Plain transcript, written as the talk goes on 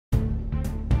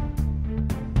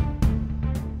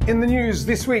In the news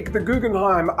this week, the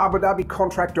Guggenheim Abu Dhabi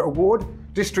Contractor Award,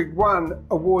 District 1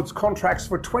 awards contracts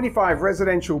for 25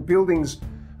 residential buildings,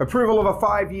 approval of a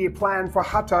 5-year plan for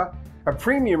Hatta, a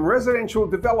premium residential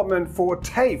development for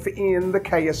TAFE in the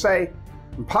KSA,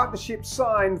 and partnership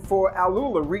signed for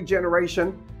Alula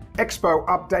regeneration, Expo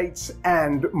updates,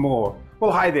 and more.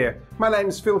 Well, hi there. My name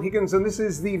is Phil Higgins, and this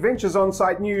is the Ventures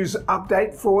Onsite News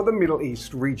update for the Middle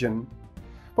East region.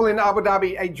 Well, in Abu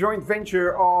Dhabi, a joint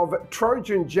venture of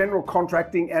Trojan General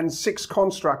Contracting and Six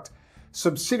Construct,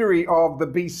 subsidiary of the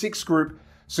Besix Group,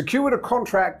 secured a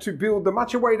contract to build the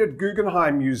much-awaited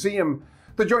Guggenheim Museum.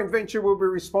 The joint venture will be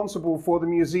responsible for the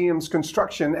museum's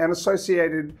construction and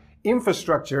associated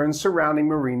infrastructure and surrounding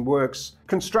marine works.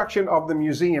 Construction of the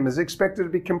museum is expected to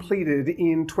be completed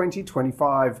in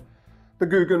 2025. The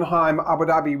Guggenheim Abu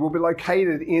Dhabi will be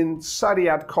located in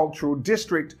Saadiyat Cultural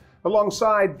District,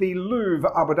 alongside the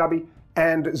Louvre Abu Dhabi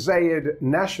and Zayed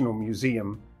National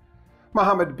Museum.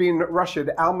 Mohammed bin Rashid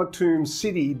Al Maktoum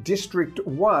City District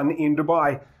 1 in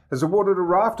Dubai has awarded a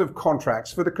raft of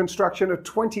contracts for the construction of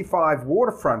 25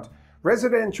 waterfront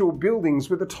residential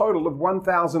buildings with a total of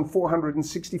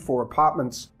 1,464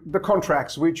 apartments. The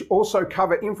contracts, which also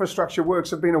cover infrastructure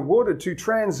works, have been awarded to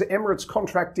Trans Emirates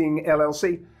Contracting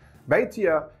LLC,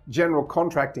 Baitia General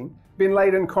Contracting, Bin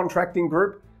Laden Contracting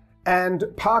Group, and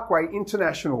Parkway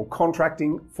International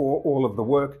Contracting for all of the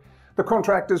work. The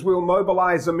contractors will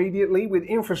mobilize immediately, with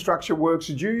infrastructure works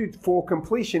due for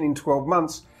completion in 12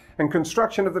 months and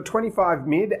construction of the 25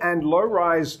 mid and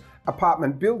low-rise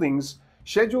apartment buildings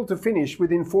scheduled to finish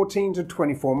within 14 to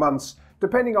 24 months,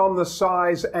 depending on the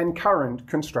size and current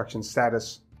construction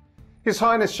status. His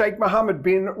Highness Sheikh Mohammed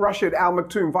bin Rashid Al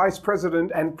Maktoum, Vice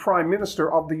President and Prime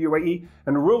Minister of the UAE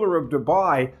and ruler of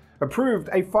Dubai, approved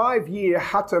a 5-year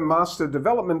Hatta Master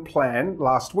Development Plan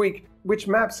last week, which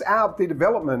maps out the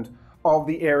development of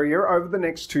the area over the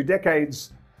next 2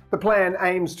 decades. The plan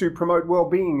aims to promote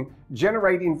well-being,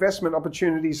 generate investment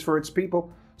opportunities for its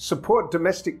people, support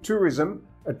domestic tourism,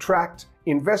 attract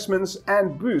investments,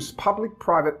 and boost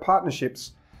public-private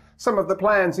partnerships. Some of the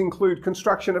plans include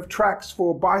construction of tracks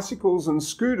for bicycles and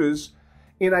scooters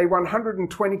in a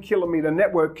 120-kilometre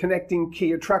network connecting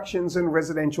key attractions and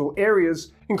residential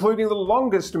areas, including the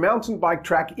longest mountain bike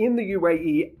track in the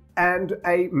UAE and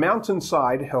a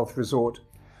mountainside health resort.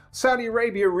 Saudi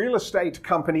Arabia real estate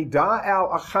company Dar Al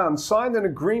Akhan signed an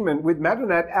agreement with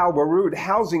Madinat Al Warood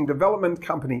Housing Development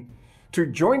Company to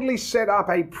jointly set up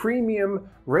a premium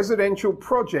residential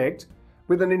project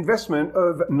with an investment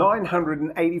of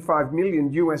 $985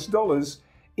 million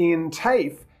in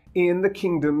TAFE in the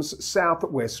kingdom's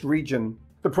southwest region.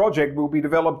 The project will be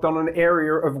developed on an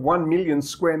area of 1 million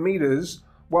square meters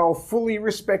while fully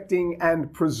respecting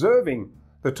and preserving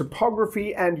the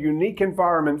topography and unique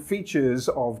environment features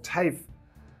of TAFE.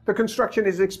 The construction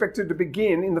is expected to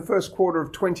begin in the first quarter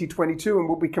of 2022 and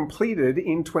will be completed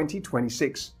in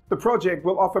 2026. The project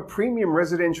will offer premium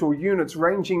residential units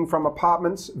ranging from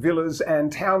apartments, villas, and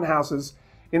townhouses,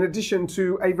 in addition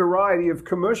to a variety of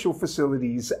commercial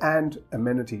facilities and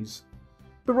amenities.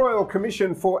 The Royal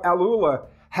Commission for Alula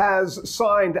has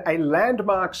signed a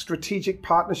landmark strategic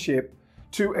partnership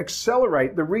to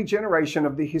accelerate the regeneration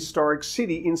of the historic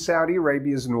city in Saudi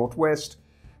Arabia's northwest.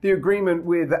 The agreement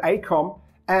with AECOM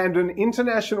and an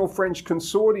international French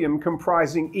consortium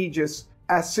comprising Aegis,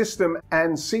 Assystem,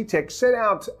 and CTEC set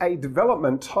out a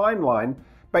development timeline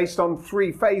based on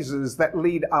 3 phases that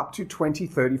lead up to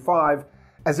 2035,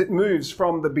 as it moves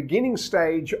from the beginning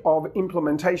stage of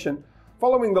implementation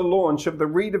following the launch of the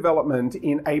redevelopment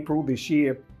in April this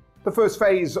year. The first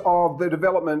phase of the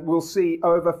development will see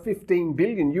over $15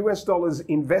 billion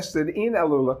invested in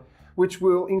Alula, which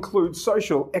will include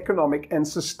social, economic, and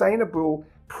sustainable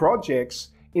projects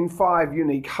in 5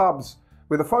 unique hubs,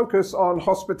 with a focus on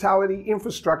hospitality,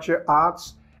 infrastructure,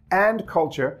 arts and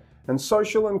culture, and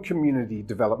social and community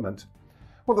development.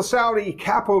 Well, the Saudi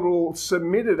capital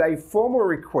submitted a formal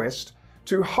request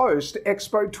to host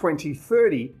Expo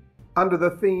 2030 under the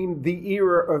theme The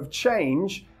Era of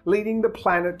Change, leading the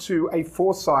planet to a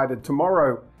foresighted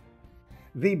tomorrow.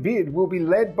 The bid will be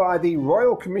led by the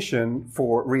Royal Commission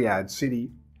for Riyadh City.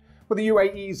 Well, the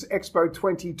UAE's Expo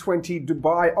 2020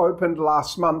 Dubai opened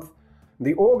last month.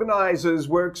 The organisers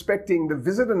were expecting the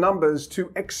visitor numbers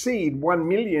to exceed 1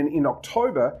 million in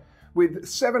October, with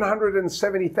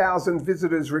 770,000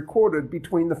 visitors recorded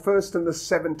between the 1st and the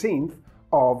 17th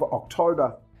of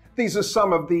October. These are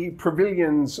some of the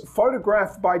pavilions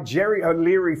photographed by Jerry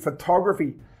O'Leary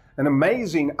Photography, an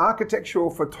amazing architectural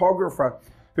photographer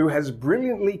who has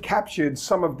brilliantly captured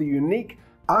some of the unique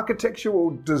architectural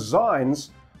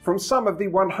designs from some of the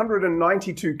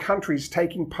 192 countries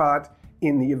taking part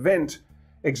in the event,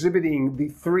 exhibiting the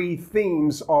three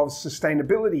themes of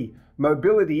sustainability,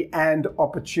 mobility, and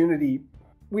opportunity.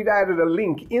 We've added a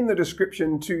link in the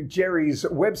description to Jerry's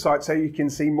website so you can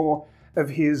see more of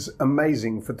his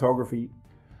amazing photography.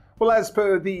 Well, as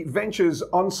per the Ventures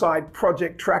Onsite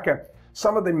project tracker,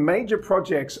 some of the major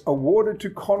projects awarded to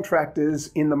contractors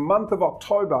in the month of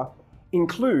October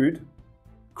include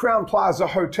Crown Plaza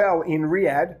Hotel in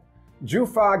Riyadh,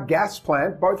 Jufar Gas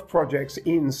Plant, both projects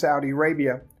in Saudi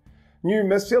Arabia, New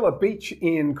Masila Beach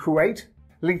in Kuwait,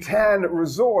 Litan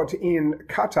Resort in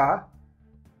Qatar,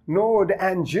 Nord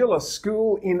Angela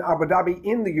School in Abu Dhabi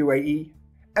in the UAE,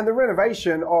 and the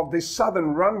renovation of the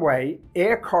southern runway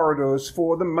air corridors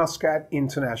for the Muscat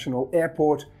International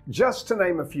Airport, just to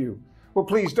name a few. Well,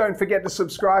 please don't forget to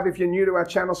subscribe if you're new to our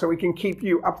channel so we can keep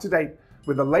you up to date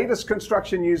with the latest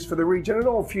construction news for the region and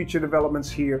all future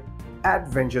developments here at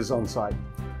Ventures Onsite.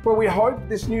 Well, we hope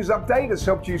this news update has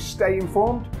helped you stay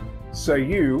informed so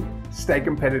you stay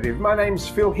competitive. My name's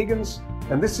Phil Higgins,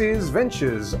 and this is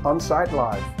Ventures Onsite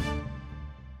Live.